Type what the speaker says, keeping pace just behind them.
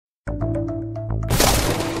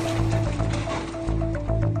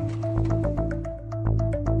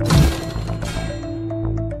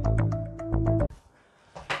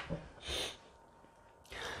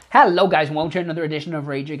Hello guys and welcome to another edition of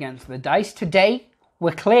Rage Against the Dice. Today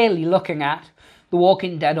we're clearly looking at The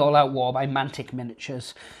Walking Dead All-Out War by Mantic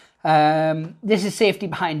Miniatures. This is Safety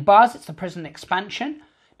Behind Bars, it's the prison expansion.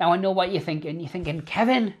 Now I know what you're thinking. You're thinking,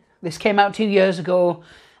 Kevin, this came out 2 years ago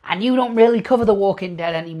and you don't really cover The Walking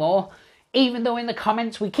Dead anymore, even though in the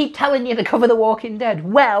comments we keep telling you to cover The Walking Dead.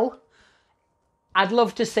 Well, I'd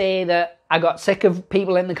love to say that I got sick of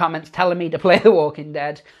people in the comments telling me to play The Walking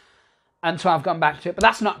Dead, and so I've gone back to it, but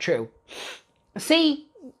that's not true. See,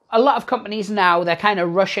 a lot of companies now, they're kind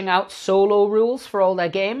of rushing out solo rules for all their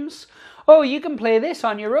games. Oh, you can play this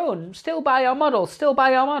on your own. Still buy our models, still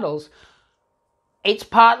buy our models. It's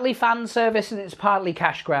partly fan service and it's partly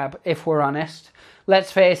cash grab, if we're honest.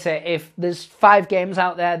 Let's face it, if there's 5 games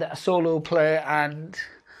out there that are solo play and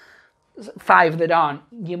 5 that aren't,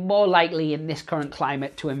 you're more likely in this current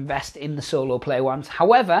climate to invest in the solo play ones.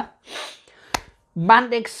 However,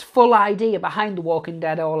 Mantic's full idea behind The Walking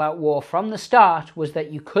Dead All-Out War from the start was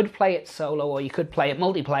that you could play it solo or you could play it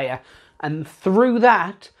multiplayer. And through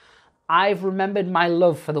that, I've remembered my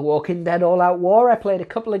love for The Walking Dead All-Out War. I played a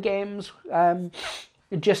couple of games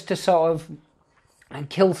just to sort of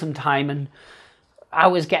kill some time, and I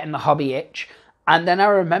was getting the hobby itch. And then I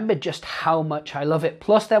remembered just how much I love it.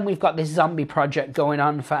 Plus then we've got this zombie project going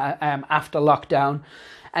on for after lockdown.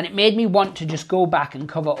 And it made me want to just go back and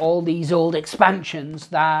cover all these old expansions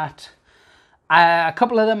that a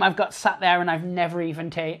couple of them I've got sat there and I've never even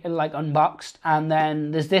unboxed. And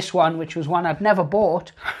then there's this one, which was one I'd never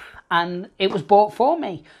bought, and it was bought for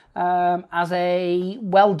me as a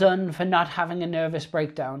well done for not having a nervous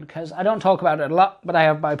breakdown, because I don't talk about it a lot, but I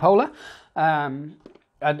have bipolar,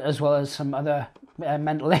 as well as some other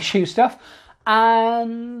mental issue stuff.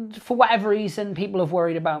 And for whatever reason, people have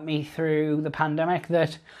worried about me through the pandemic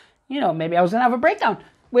that, maybe I was going to have a breakdown,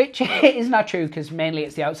 which is not true, because mainly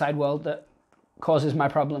it's the outside world that causes my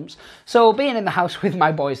problems. So being in the house with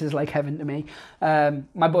my boys is like heaven to me.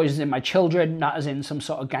 My boys as in my children, not as in some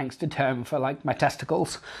sort of gangster term for like my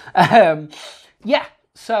testicles. Yeah,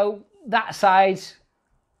 so that aside,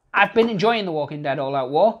 I've been enjoying The Walking Dead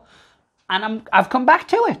All-Out War, and I've come back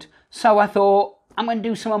to it. So I thought I'm going to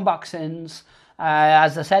do some unboxings.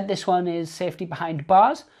 As I said, this one is Safety Behind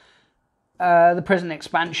Bars, the prison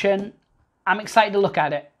expansion. I'm excited to look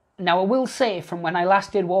at it. Now, I will say, from when I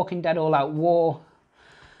last did Walking Dead All-Out War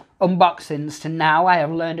unboxings to now, I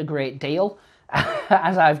have learned a great deal,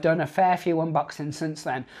 as I've done a fair few unboxings since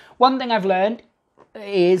then. One thing I've learned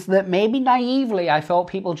is that maybe naively I thought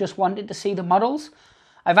people just wanted to see the models.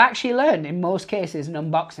 I've actually learned in most cases in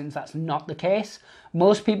unboxings that's not the case.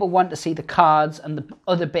 Most people want to see the cards and the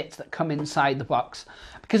other bits that come inside the box.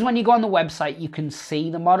 Because when you go on the website, you can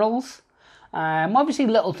see the models. Obviously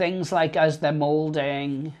little things like as they're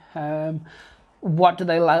moulding, what do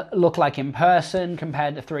they look like in person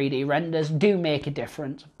compared to 3D renders do make a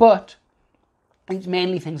difference. But it's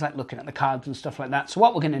mainly things like looking at the cards and stuff like that. So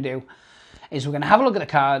what we're going to do is we're going to have a look at the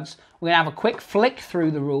cards. We're going to have a quick flick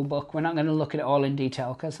through the rule book. We're not going to look at it all in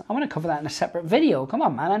detail because I want to cover that in a separate video. Come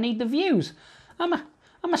on, man, I need the views. I'm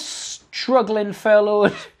a struggling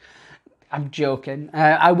furloughed. I'm joking.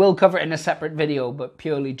 I will cover it in a separate video, but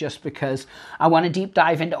purely just because I want to deep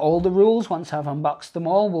dive into all the rules. Once I've unboxed them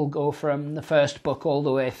all, we'll go from the first book all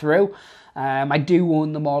the way through. I do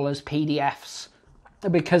own them all as PDFs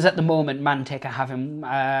because at the moment Mantic are having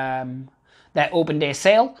their open day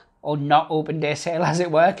sale, or not open day sale as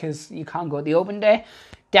it were, because you can't go to the open day.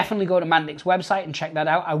 Definitely go to Mantic's website and check that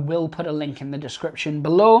out. I will put a link in the description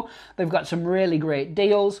below. They've got some really great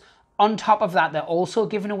deals. On top of that, they're also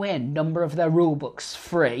giving away a number of their rule books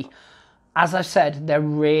free. As I've said, they're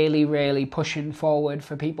really, really pushing forward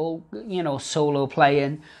for people, solo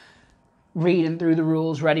playing, reading through the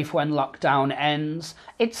rules, ready for when lockdown ends.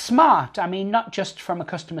 It's smart. I mean, not just from a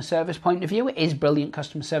customer service point of view. It is brilliant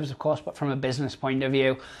customer service, of course, but from a business point of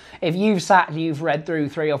view. If you've sat and you've read through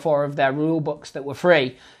 3 or 4 of their rule books that were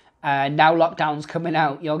free, now lockdown's coming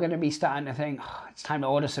out, you're going to be starting to think, it's time to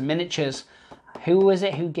order some miniatures. Who was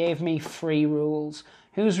it who gave me free rules?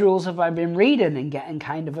 Whose rules have I been reading and getting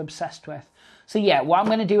kind of obsessed with? So yeah, what I'm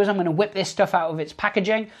going to do is I'm going to whip this stuff out of its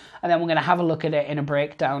packaging, and then we're going to have a look at it in a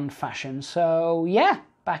breakdown fashion. So yeah,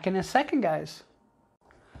 back in a second, guys.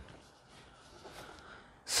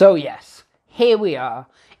 So yes, here we are.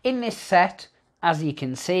 In this set, as you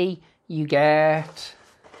can see, you get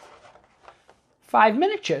 5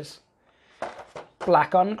 miniatures.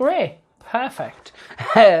 Black on grey. Perfect.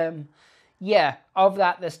 Yeah, of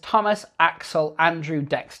that, there's Thomas, Axel, Andrew,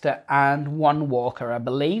 Dexter, and 1 Walker, I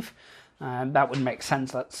believe. That would make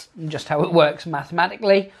sense. That's just how it works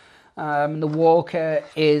mathematically. The Walker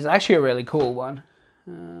is actually a really cool one.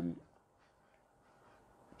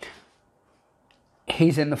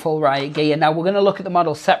 he's in the full riot gear. Now we're going to look at the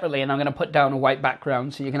models separately, and I'm going to put down a white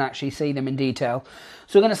background so you can actually see them in detail.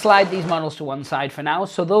 So we're going to slide these models to one side for now.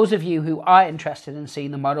 So those of you who are interested in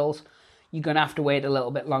seeing the models, you're going to have to wait a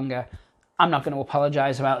little bit longer. I'm not going to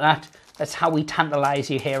apologise about that. That's how we tantalise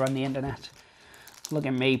you here on the internet. Look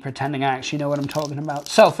at me pretending I actually know what I'm talking about.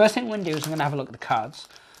 So first thing we're going to do is we're going to have a look at the cards.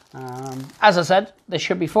 As I said, there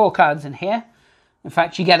should be 4 cards in here. In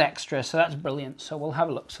fact, you get extra, so that's brilliant. So we'll have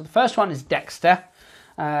a look. So the first one is Dexter.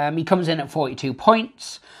 He comes in at 42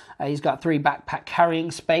 points. He's got 3 backpack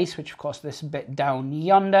carrying space, which of course this bit down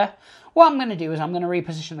yonder. What I'm going to do is I'm going to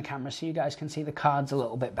reposition the camera so you guys can see the cards a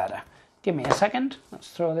little bit better. Give me a second. Let's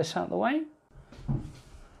throw this out of the way.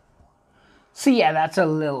 So yeah, that's a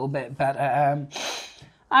little bit better.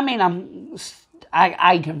 I mean,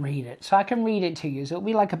 I can read it, so I can read it to you. So it'll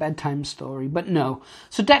be like a bedtime story, but no.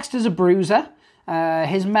 So Dexter's a bruiser.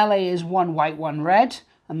 His melee is 1 white, 1 red,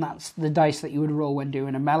 and that's the dice that you would roll when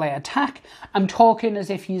doing a melee attack. I'm talking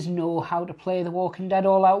as if you know how to play The Walking Dead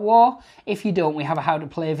All Out War. If you don't, we have a how to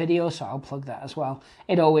play video, so I'll plug that as well.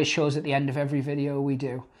 It always shows at the end of every video we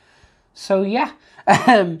do. So yeah,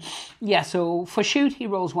 so for shoot he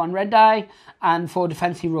rolls 1 red die, and for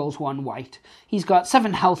defense he rolls 1 white. He's got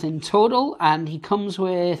 7 health in total, and he comes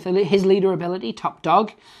with his leader ability, Top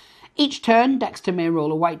Dog. Each turn, Dexter may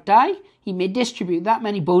roll a white die. He may distribute that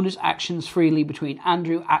many bonus actions freely between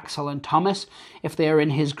Andrew, Axel and Thomas if they are in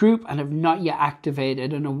his group and have not yet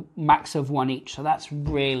activated, and a max of 1 each, so that's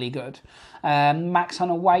really good. Max on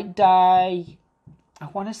a white die, I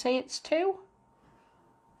want to say it's 2.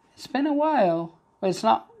 It's been a while. Well, it's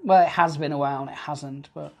not. Well, it has been a while and it hasn't,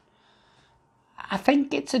 but I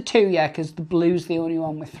think it's a 2, yeah, because the blue's the only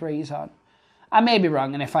one with 3s on. I may be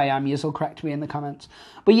wrong, and if I am, you'll correct me in the comments.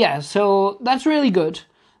 But yeah, so that's really good.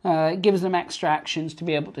 It gives them extra actions to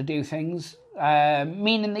be able to do things,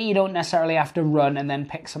 meaning that you don't necessarily have to run and then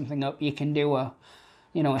pick something up. You can do a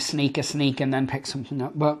sneak, and then pick something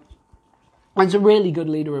up. But it's a really good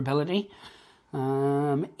leader ability.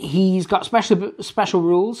 He's got special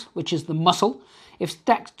rules, which is the muscle. If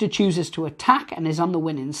Dexter chooses to attack and is on the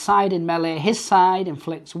winning side in melee, his side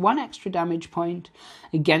inflicts 1 extra damage point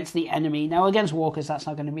against the enemy. Now, against walkers, that's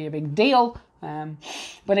not going to be a big deal,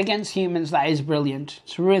 but against humans, that is brilliant.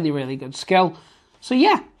 It's a really, really good skill. So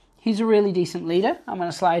yeah, he's a really decent leader. I'm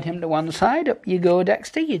going to slide him to one side. Up you go,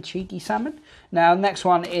 Dexter, you cheeky salmon. Now, the next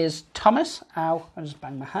one is Thomas. Ow, I just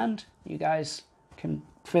banged my hand. You guys can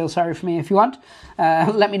feel sorry for me if you want.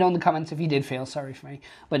 Let me know in the comments if you did feel sorry for me.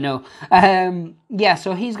 But no. Yeah,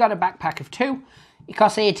 so he's got a backpack of 2. He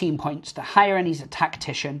costs 18 points to hire, and he's a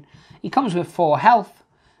tactician. He comes with 4 health.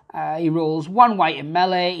 He rolls 1 white in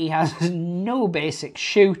melee. He has no basic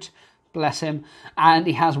shoot, bless him, and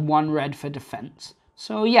he has 1 red for defense.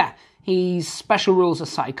 So yeah, his special rules are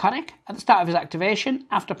psychotic. At the start of his activation,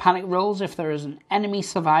 after panic rolls, if there is an enemy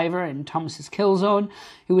survivor in Thomas's kill zone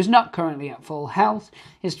who is not currently at full health,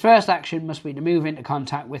 his first action must be to move into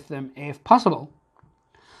contact with them if possible.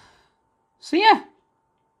 So yeah,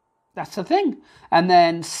 that's the thing. And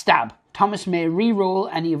then stab. Thomas may re-roll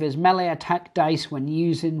any of his melee attack dice when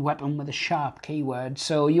using weapon with a sharp keyword.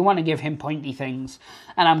 So you want to give him pointy things.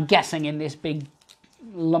 And I'm guessing in this big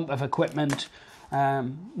lump of equipment,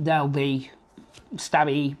 there'll be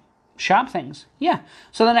stabby, sharp things. Yeah.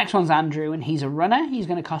 So the next one's Andrew, and he's a runner. He's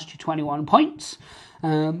going to cost you 21 points.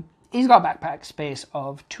 He's got a backpack space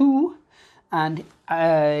of 2, and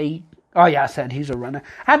oh yeah, I said he's a runner.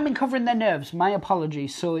 I haven't been covering their nerves. My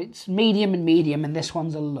apologies. So it's medium, and this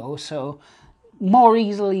one's a low, so more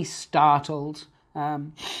easily startled.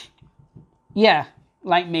 Yeah,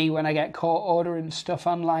 like me when I get caught ordering stuff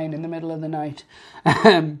online in the middle of the night.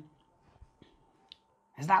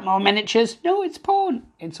 Is that more miniatures? No, it's porn.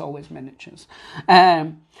 It's always miniatures.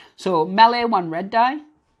 So melee 1 red die,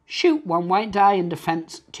 shoot 1 white die, and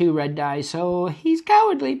defense 2 red die. So he's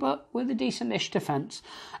cowardly, but with a decent-ish defense.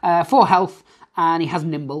 4 health, and he has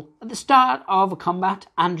nimble. At the start of a combat,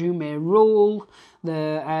 Andrew may roll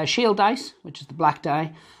the shield dice, which is the black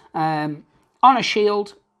die, on a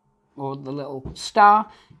shield, or the little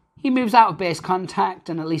star. He moves out of base contact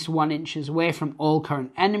and at least 1 inch away from all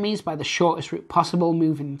current enemies by the shortest route possible,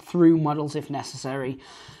 moving through models if necessary.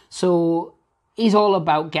 So he's all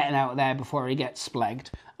about getting out of there before he gets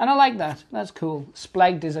splegged. And I like that. That's cool.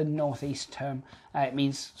 Splegged is a northeast term. It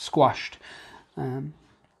means squashed.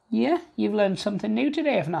 Yeah, you've learned something new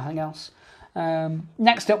today, if nothing else.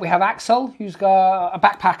 Next up we have Axel, who's got a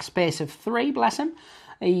backpack space of 3, bless him.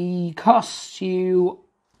 He costs you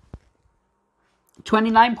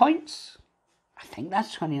 29 points. I think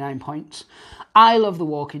that's 29 points. I love The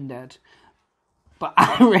Walking Dead, but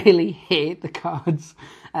I really hate the cards.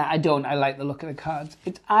 I don't. I like the look of the cards.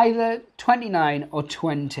 It's either 29 or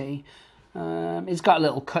 20. It's got a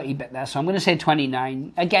little cutty bit there, so I'm going to say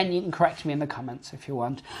 29. Again, you can correct me in the comments if you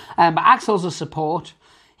want. But Axel's a support.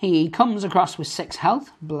 He comes across with 6 health,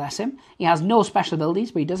 bless him. He has no special abilities,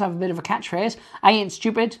 but he does have a bit of a catchphrase. I ain't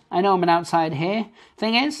stupid, I know I'm an outside here.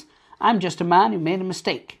 Thing is, I'm just a man who made a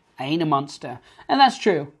mistake. I ain't a monster. And that's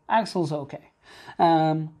true, Axel's okay.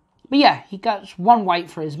 But yeah, he gets 1 white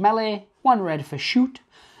for his melee, 1 red for shoot,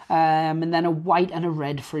 and then a white and a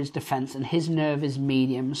red for his defense, and his nerve is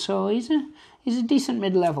medium, so he's a decent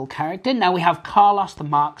mid-level character. Now we have Carlos the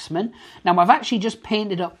marksman. Now I've actually just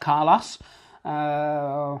painted up Carlos.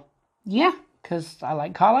 Yeah, because I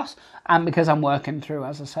like Carlos, and because I'm working through,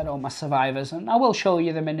 as I said, all my survivors, and I will show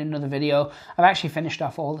you them in another video. I've actually finished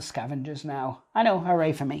off all the scavengers now. I know,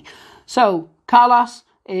 hooray for me. So, Carlos,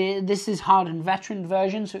 this is hardened veteran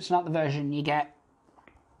version, so it's not the version you get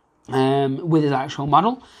with his actual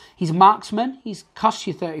model. He's a marksman, he's cost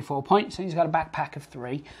you 34 points, and he's got a backpack of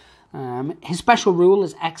 3. His special rule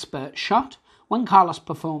is expert shot. When Carlos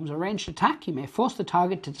performs a ranged attack, you may force the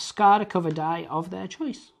target to discard a cover die of their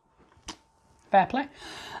choice. Fair play.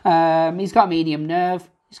 He's got medium nerve.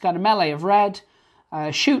 He's got a melee of red,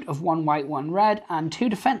 a shoot of 1 white, 1 red, and 2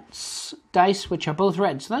 defense dice, which are both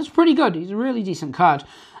red. So that's pretty good. He's a really decent card.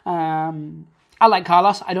 I like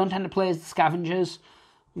Carlos. I don't tend to play as the scavengers.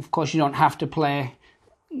 Of course, you don't have to play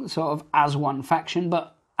sort of as one faction,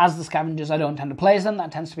 but as the scavengers, I don't tend to play as them.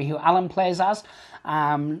 That tends to be who Alan plays as.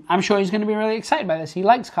 I'm sure he's going to be really excited by this. He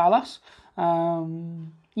likes Carlos.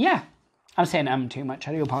 Yeah, I'm saying too much.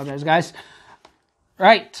 I do apologise, guys.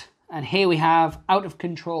 Right, and here we have Out of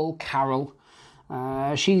Control Carol.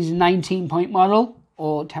 She's 19-point model,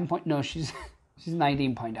 or 10 point. No, she's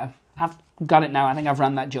 19 point. I've got it now. I think I've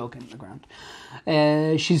run that joke into the ground.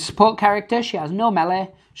 She's a support character. She has no melee.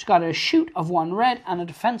 She's got a shoot of 1 red and a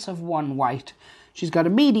defense of 1 white. She's got a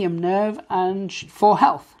medium nerve and 4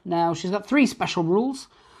 health. Now, she's got 3 special rules,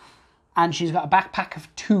 and she's got a backpack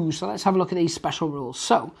of 2. So let's have a look at these special rules.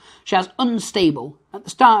 So, she has Unstable. At the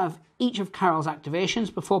start of each of Carol's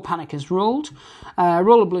activations, before panic is rolled,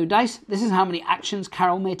 roll a blue dice. This is how many actions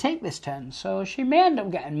Carol may take this turn. So she may end up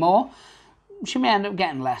getting more. She may end up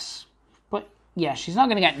getting less. But yeah, she's not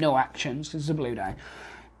going to get no actions because it's a blue die.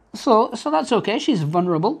 So that's okay. She's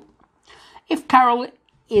vulnerable. If Carol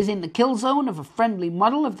is in the kill zone of a friendly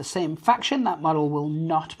model of the same faction, that model will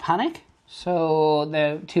not panic. So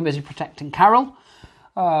they're too busy protecting Carol.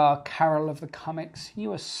 Oh, Carol of the comics.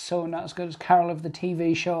 You are so not as good as Carol of the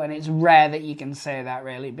TV show, and it's rare that you can say that,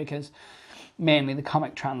 really, because mainly the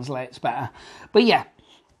comic translates better. But yeah,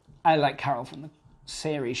 I like Carol from the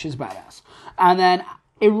series. She's badass. And then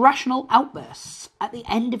Irrational Outbursts. At the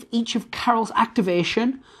end of each of Carol's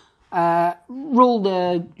activation, roll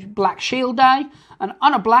the black shield die, and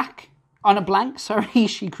on a blank,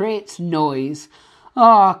 she creates noise.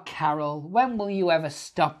 Oh, Carol, when will you ever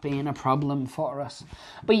stop being a problem for us?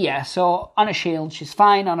 But yeah, so on a shield, she's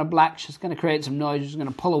fine. On a black, she's going to create some noise. She's going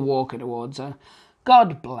to pull a walker towards her.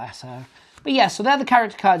 God bless her. But yeah, so they're the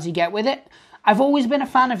character cards you get with it. I've always been a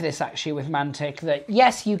fan of this, actually, with Mantic, that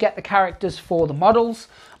yes, you get the characters for the models,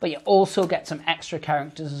 but you also get some extra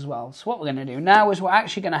characters as well. So what we're going to do now is we're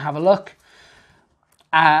actually going to have a look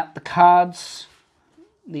at the cards,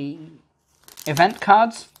 the event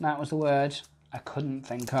cards. That was the word I couldn't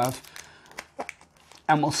think of.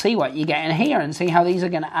 And we'll see what you get in here and see how these are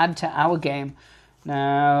going to add to our game.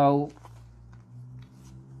 Now,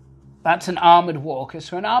 that's an Armoured Walker.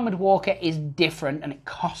 So an Armoured Walker is different and it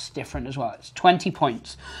costs different as well. It's 20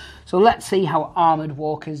 points. So let's see how Armoured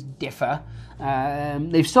Walkers differ.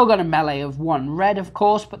 They've still got a melee of 1 red, of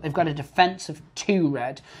course, but they've got a defense of 2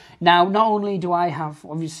 red. Now, not only do I have,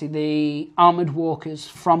 obviously, the Armoured Walkers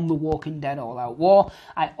from the Walking Dead All Out War,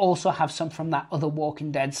 I also have some from that other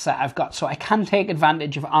Walking Dead set I've got, so I can take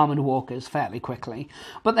advantage of Armoured Walkers fairly quickly.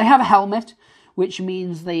 But they have a helmet, which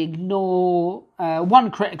means they ignore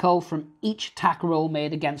 1 critical from each attack roll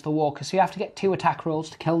made against the walker. So you have to get 2 attack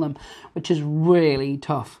rolls to kill them, which is really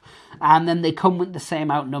tough. And then they come with the same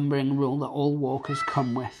outnumbering rule that all walkers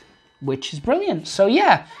come with, which is brilliant. So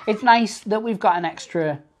yeah, it's nice that we've got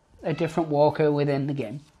a different walker within the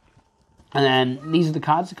game. And then these are the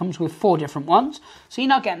cards. It comes with 4 different ones. So you're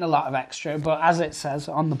not getting a lot of extra, but as it says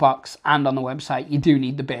on the box and on the website, you do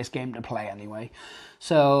need the base game to play anyway.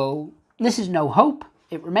 So this is No Hope.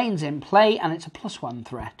 It remains in play, and it's a +1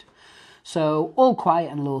 threat. So, all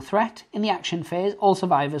quiet and low threat. In the action phase, all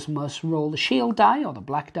survivors must roll the shield die, or the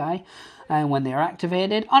black die, when they are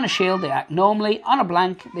activated. On a shield, they act normally. On a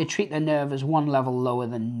blank, they treat their nerve as 1 level lower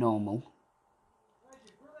than normal.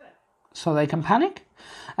 so they can panic.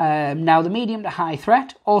 Now, the medium to high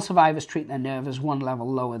threat, all survivors treat their nerve as one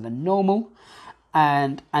level lower than normal,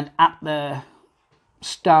 and at the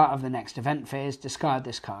start of the next event phase, discard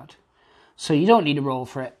this card. So you don't need to roll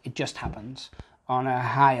for it, it just happens on a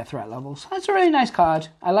higher threat level. So that's a really nice card.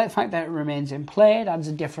 I like the fact that it remains in play. It adds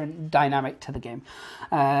a different dynamic to the game.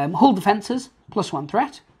 Hold defenses, +1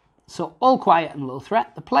 threat. So all quiet and low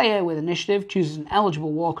threat. The player with initiative chooses an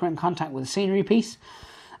eligible walker in contact with a scenery piece.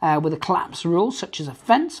 With a collapse rule, such as a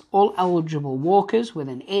fence, all eligible walkers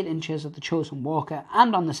within 8 inches of the chosen walker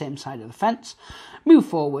and on the same side of the fence move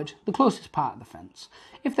forward the closest part of the fence.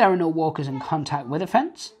 If there are no walkers in contact with a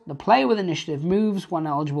fence, the player with initiative moves one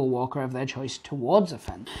eligible walker of their choice towards a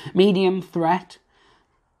fence. Medium threat,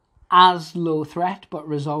 as low threat, but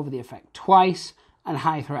resolve the effect twice, and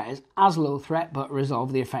high threat is as low threat, but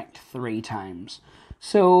resolve the effect 3 times.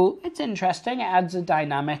 So it's interesting, it adds a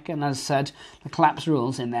dynamic, and as I said, the collapse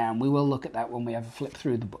rule's in there, and we will look at that when we have a flip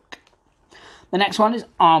through the book. The next one is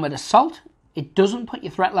Armoured Assault. It doesn't put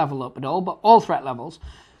your threat level up at all, but all threat levels.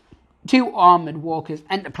 2 armoured walkers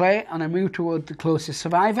enter play and are moved toward the closest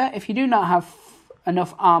survivor. If you do not have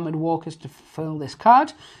enough armoured walkers to fill this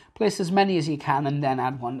card, place as many as you can and then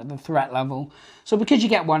add 1 to the threat level. So because you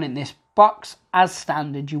get 1 in this box, as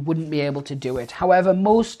standard, you wouldn't be able to do it. However,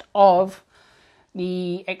 most of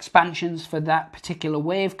the expansions for that particular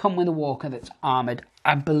wave come with a walker that's armoured,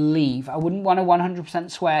 I believe. I wouldn't want to 100%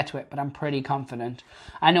 swear to it, but I'm pretty confident.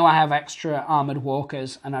 I know I have extra armoured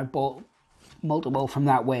walkers, and I've bought multiple from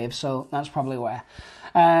that wave, so that's probably where.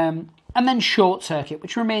 And then Short Circuit,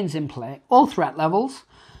 which remains in play. All threat levels.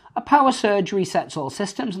 A power surge resets all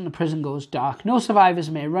systems and the prison goes dark. No survivors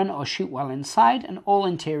may run or shoot while inside, and all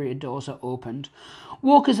interior doors are opened.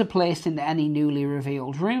 Walkers are placed into any newly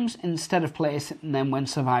revealed rooms instead of placing them when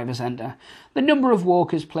survivors enter. The number of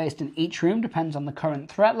walkers placed in each room depends on the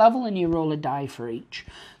current threat level, and you roll a die for each.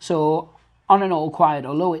 So on an all quiet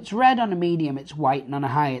or low, it's red, on a medium, it's white, and on a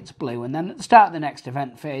high, it's blue. And then at the start of the next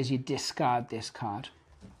event phase, you discard this card.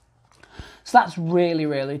 So that's really,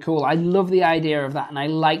 really cool. I love the idea of that, and I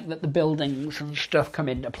like that the buildings and stuff come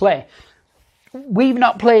into play. We've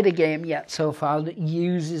not played a game yet so far that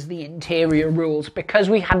uses the interior rules because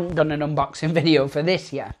we hadn't done an unboxing video for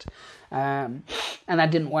this yet. And I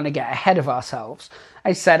didn't want to get ahead of ourselves.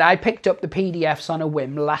 I said I picked up the PDFs on a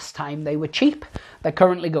whim last time they were cheap. They're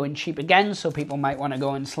currently going cheap again, so people might want to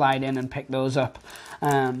go and slide in and pick those up.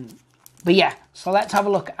 But yeah, so let's have a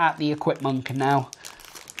look at the Equip Monk now.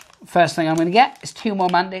 First thing I'm going to get is 2 more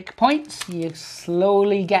Mantic points. You're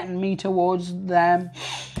slowly getting me towards them.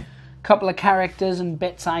 Couple of characters and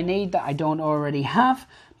bits I need that I don't already have,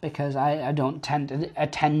 because I don't tend to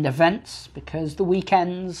attend events, because the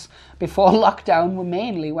weekends before lockdown were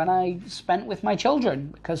mainly when I spent with my children,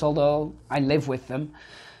 because although I live with them,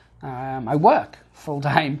 I work full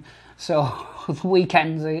time. So the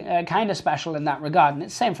weekends are kind of special in that regard, and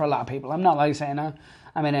it's the same for a lot of people. I'm not like saying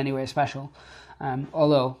I'm in any way special,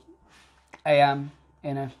 although I am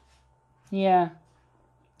in a... yeah...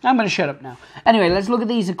 I'm going to shut up now. Anyway, let's look at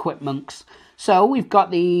these Equip Monks. So we've got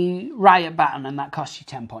the Riot Baton, and that costs you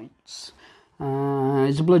 10 points.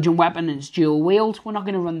 It's a bludgeon weapon, and it's dual wield. We're not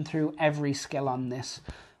going to run through every skill on this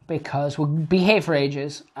because we'll be here for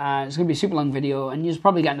ages. It's going to be a super long video, and you're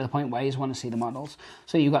probably getting to the point where you just want to see the models.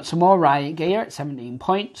 So you've got some more Riot gear at 17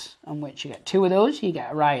 points, on which you get 2 of those. You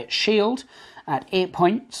get a Riot shield at 8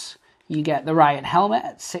 points. You get the Riot helmet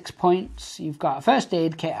at 6 points. You've got a first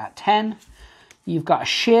aid kit at 10. You've got a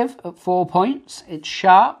shiv at 4 points. It's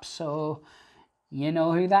sharp, so you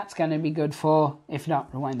know who that's going to be good for. If not,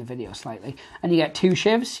 rewind the video slightly. And you get 2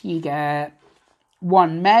 shivs. You get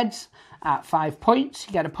 1 meds at 5 points.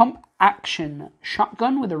 You get a pump action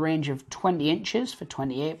shotgun with a range of 20 inches for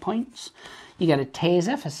 28 points. You get a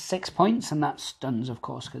taser for 6 points, and that stuns, of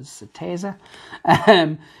course, because it's a taser.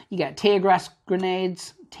 You get tear gas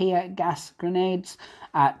grenades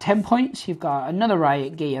at 10 points. You've got another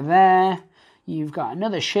Riot gear there. You've got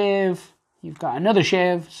another shiv. You've got another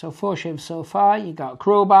shiv. So 4 shivs so far. You've got a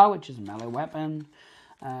crowbar, which is a melee weapon.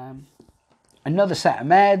 Another set of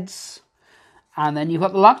meds. And then you've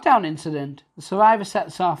got the lockdown incident. The survivor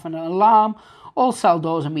sets off an alarm. All cell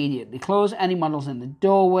doors immediately close. Any models in the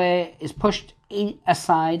doorway is pushed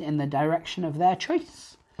aside in the direction of their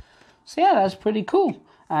choice. So yeah, that's pretty cool.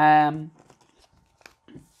 And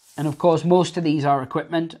of course, most of these are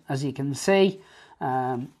equipment, as you can see.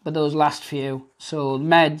 But those last few, so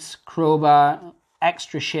meds, crowbar,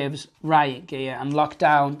 extra shivs, riot gear, and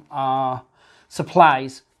lockdown are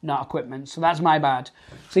supplies, not equipment. So that's my bad.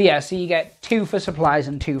 So yeah, so you get 2 for supplies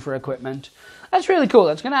and 2 for equipment. That's really cool.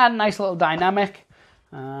 That's going to add a nice little dynamic.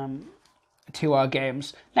 to our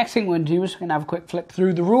games. Next thing we're going to do is we're going to have a quick flip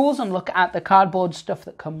through the rules and look at the cardboard stuff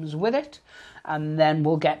that comes with it. And then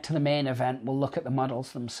we'll get to the main event. We'll look at the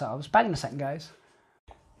models themselves. Back in a second, guys.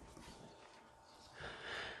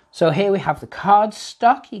 So here we have the card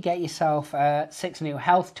stock. You get yourself 6 new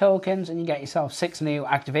health tokens and you get yourself 6 new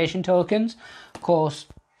activation tokens. Of course,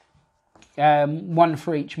 1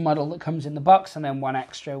 for each model that comes in the box and then 1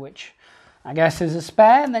 extra, which I guess is a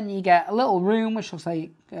spare. And then you get a little room, which looks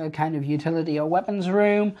like a kind of utility or weapons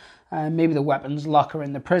room. Maybe the weapons locker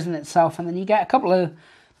in the prison itself. And then you get a couple of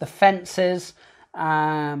the fences.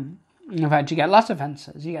 In fact, you get lots of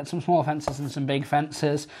fences. You get some small fences and some big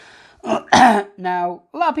fences. Now,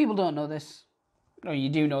 a lot of people don't know this. Or you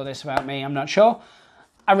do know this about me, I'm not sure.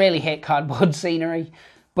 I really hate cardboard scenery.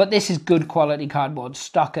 But this is good quality cardboard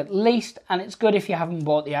stock at least. And it's good if you haven't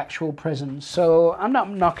bought the actual prison. So I'm not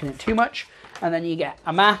knocking it too much. And then you get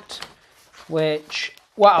a mat, which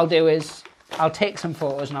what I'll do is I'll take some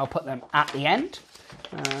photos and I'll put them at the end.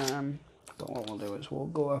 But what we'll do is we'll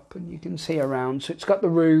go up and you can see around. So it's got the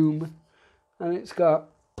room and it's got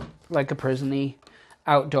like a prison-y,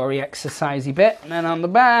 outdoory, exercisey bit. And then on the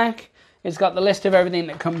back, it's got the list of everything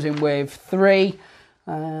that comes in wave 3.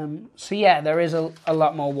 So yeah, there is a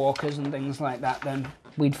lot more walkers and things like that than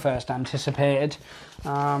we'd first anticipated.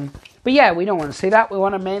 But yeah, we don't want to see that. We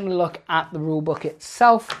want to mainly look at the rulebook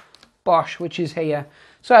itself, Bosh, which is here.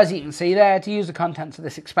 So as you can see there, to use the contents of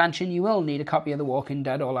this expansion, you will need a copy of the Walking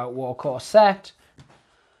Dead All-Out War core set.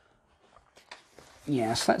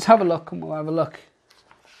 Yes, let's have a look, and we'll have a look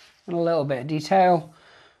in a little bit of detail.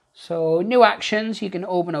 So, new actions, you can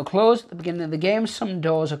open or close at the beginning of the game. Some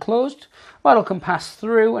doors are closed. Model can pass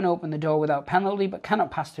through and open the door without penalty, but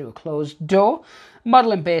cannot pass through a closed door.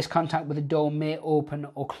 Model in base contact with the door may open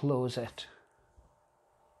or close it.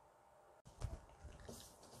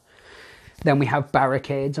 Then we have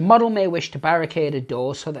barricades. A model may wish to barricade a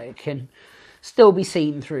door so that it can still be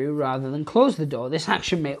seen through rather than close the door. This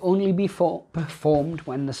action may only be performed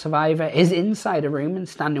when the survivor is inside a room and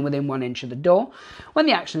standing within 1 inch of the door. When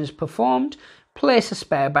the action is performed, place a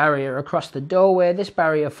spare barrier across the doorway. This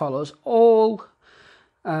barrier follows all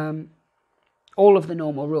of the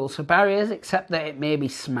normal rules for barriers, except that it may be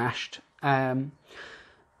smashed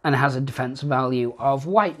and has a defense value of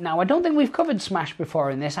white. Now, I don't think we've covered Smash before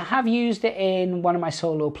in this. I have used it in one of my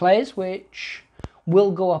solo plays, which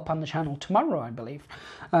will go up on the channel tomorrow, I believe.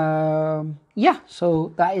 Yeah,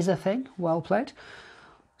 so that is a thing. Well played.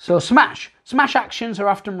 So Smash. Smash actions are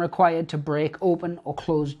often required to break open or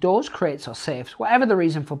close doors, crates or safes. Whatever the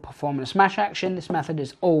reason for performing a Smash action, this method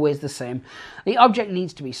is always the same. The object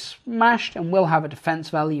needs to be smashed and will have a defense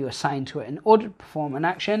value assigned to it. In order to perform an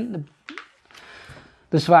action,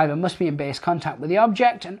 the survivor must be in base contact with the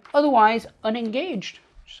object and otherwise unengaged.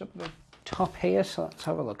 Just up at the top here, so let's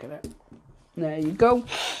have a look at it. There you go.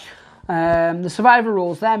 The survivor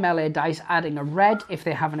rolls their melee dice, adding a red if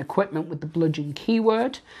they have an equipment with the bludgeon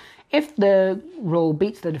keyword. If the roll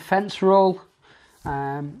beats the defense roll,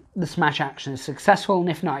 the smash action is successful, and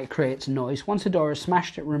if not, it creates noise. Once a door is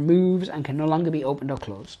smashed, it removes and can no longer be opened or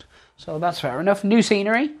closed. So that's fair enough. New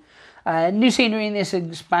scenery. New scenery in this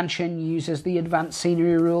expansion uses the advanced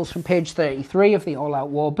scenery rules from page 33 of the All-Out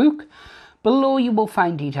War book. Below you will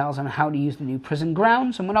find details on how to use the new prison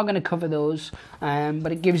grounds, and we're not going to cover those,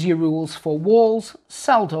 but it gives you rules for walls,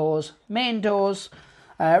 cell doors, main doors,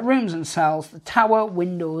 rooms and cells, the tower,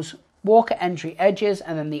 windows, walker entry edges,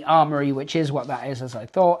 and then the armory, which is what that is as I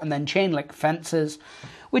thought, and then chain link fences,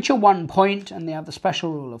 which are 1 point, and they have the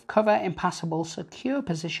special rule of cover, impassable, secure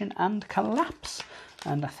position, and collapse.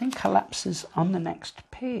 And I think collapse is on the next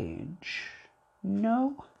page.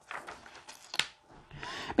 No?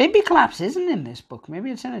 Maybe collapse isn't in this book. Maybe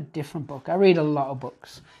it's in a different book. I read a lot of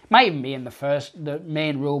books. It might even be in the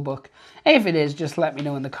main rule book. If it is, just let me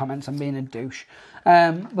know in the comments. I'm being a douche.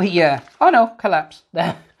 But yeah. Oh no, collapse.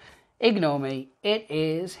 Ignore me. It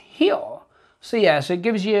is here. So yeah, so it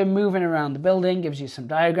gives you moving around the building, gives you some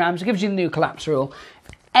diagrams, it gives you the new collapse rule. If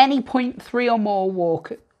at any point 3 or more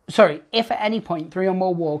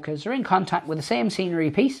walkers are in contact with the same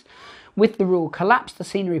scenery piece, with the rule collapse, the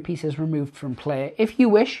scenery piece is removed from play. If you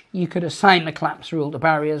wish, you could assign the collapse rule to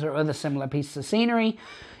barriers or other similar pieces of scenery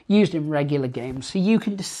used in regular games. So you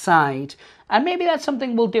can decide, and maybe that's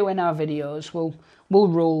something we'll do in our videos. We'll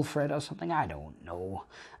roll for it or something. I don't know.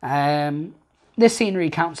 This scenery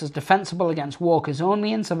counts as defensible against walkers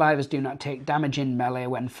only, and survivors do not take damage in melee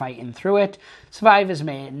when fighting through it. Survivors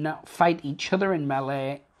may not fight each other in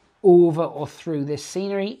melee over or through this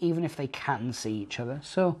scenery, even if they can see each other.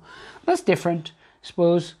 So that's different, I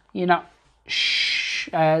suppose. You're not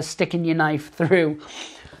sticking your knife through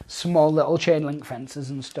small little chain link fences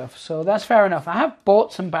and stuff. So that's fair enough. I have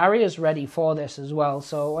bought some barriers ready for this as well,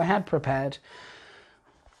 so I had prepared.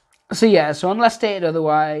 So yeah, so unless stated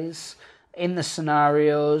otherwise, in the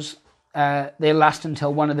scenarios, they last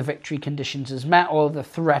until one of the victory conditions is met, or the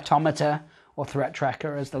threatometer, or threat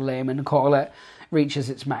tracker as the laymen call it, reaches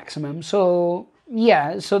its maximum. So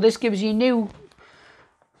yeah, so this gives you new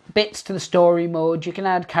bits to the story mode. You can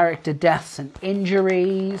add character deaths and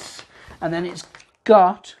injuries, and then it's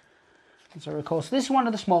got, as I recall, so this is one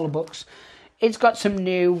of the smaller books. It's got some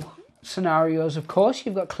new scenarios, of course.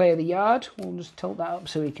 You've got clear the yard. We'll just tilt that up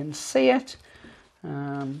so we can see it.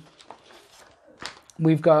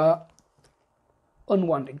 We've got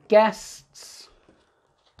unwanted guests.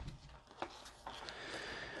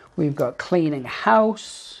 We've got cleaning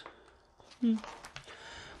house.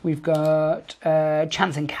 We've got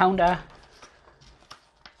chance encounter.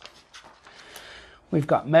 We've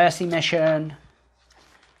got mercy mission.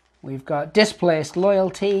 We've got displaced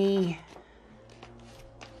loyalty.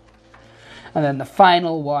 And then the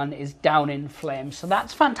final one is down in flames. So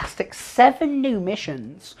that's fantastic. 7 new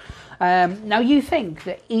missions. Now you think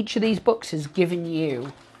that each of these books is giving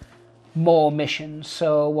you more missions.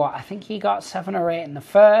 So what? I think you got 7 or 8 in the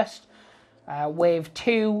first. Wave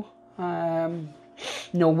 2.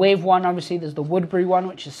 No, wave 1, obviously, there's the Woodbury one,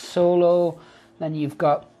 which is solo. Then you've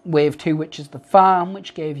got wave 2, which is the farm,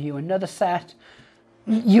 which gave you another set.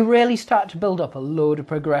 You really start to build up a load of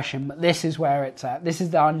progression, but this is where it's at. This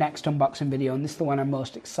is our next unboxing video, and this is the one I'm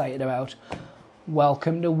most excited about.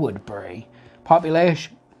 Welcome to Woodbury.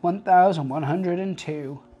 Population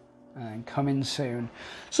 1,102. And coming soon.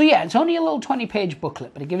 So yeah, it's only a little 20-page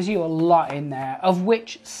booklet, but it gives you a lot in there, of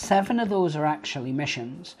which 7 of those are actually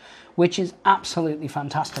missions, which is absolutely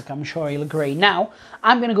fantastic. I'm sure you'll agree. Now,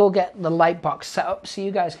 I'm going to go get the light box set up so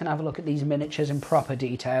you guys can have a look at these miniatures in proper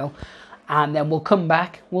detail, and then we'll come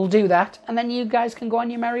back, we'll do that, and then you guys can go on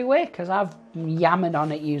your merry way, because I've yammered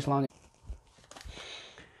on it used long.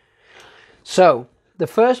 So, the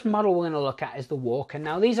first model we're going to look at is the Walker.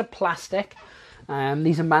 Now, these are plastic.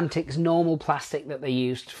 These are Mantic's normal plastic that they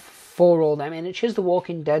used for all their miniatures. The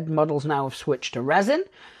Walking Dead models now have switched to resin,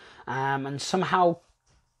 and somehow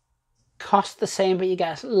cost the same, but you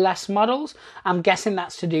get less models. I'm guessing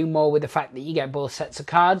that's to do more with the fact that you get both sets of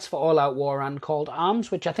cards for All Out War and Call to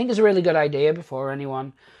Arms, which I think is a really good idea before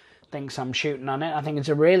anyone thinks I'm shooting on it. I think it's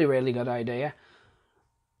a really, really good idea.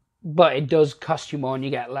 But it does cost you more and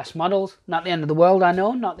you get less models. Not the end of the world, I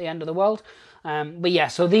know, not the end of the world. But yeah,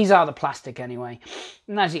 so these are the plastic anyway.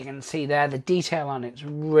 And as you can see there, the detail on it's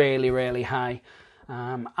really, really high.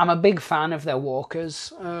 I'm a big fan of their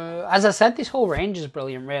walkers. As I said, this whole range is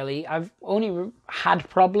brilliant, really. I've only had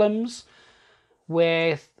problems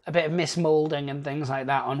with a bit of mismolding and things like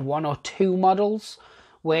that on 1 or 2 models,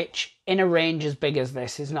 which in a range as big as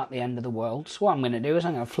this is not the end of the world. So what I'm going to do is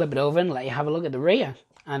I'm going to flip it over and let you have a look at the rear.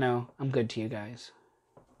 I know, I'm good to you guys.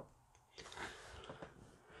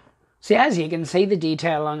 See, as you can see, the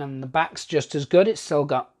detail on the back's just as good. It's still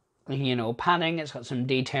got, you know, padding. It's got some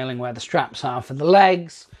detailing where the straps are for the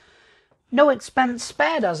legs. No expense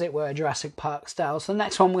spared, as it were, Jurassic Park style. So the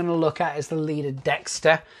next one we're going to look at is the leader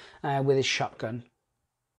Dexter with his shotgun.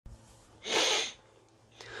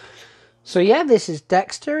 So yeah, this is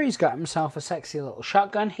Dexter. He's got himself a sexy little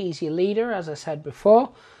shotgun. He's your leader, as I said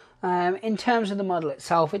before. In terms of the model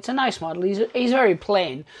itself, it's a nice model. He's very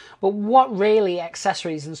plain, but what really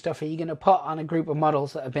accessories and stuff are you going to put on a group of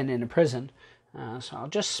models that have been in a prison? So I'll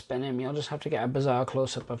just spin him. You'll just have to get a bizarre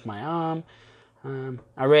close-up of my arm.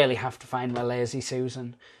 I really have to find my Lazy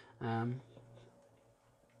Susan.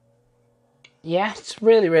 Yeah, it's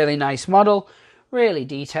really, really nice model. Really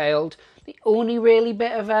detailed. The only really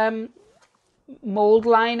bit of mold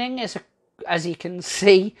lining is, as you can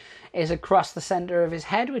see, is across the centre of his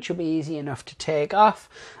head, which will be easy enough to take off.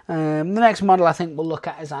 The next model I think we'll look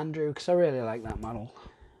at is Andrew, because I really like that model.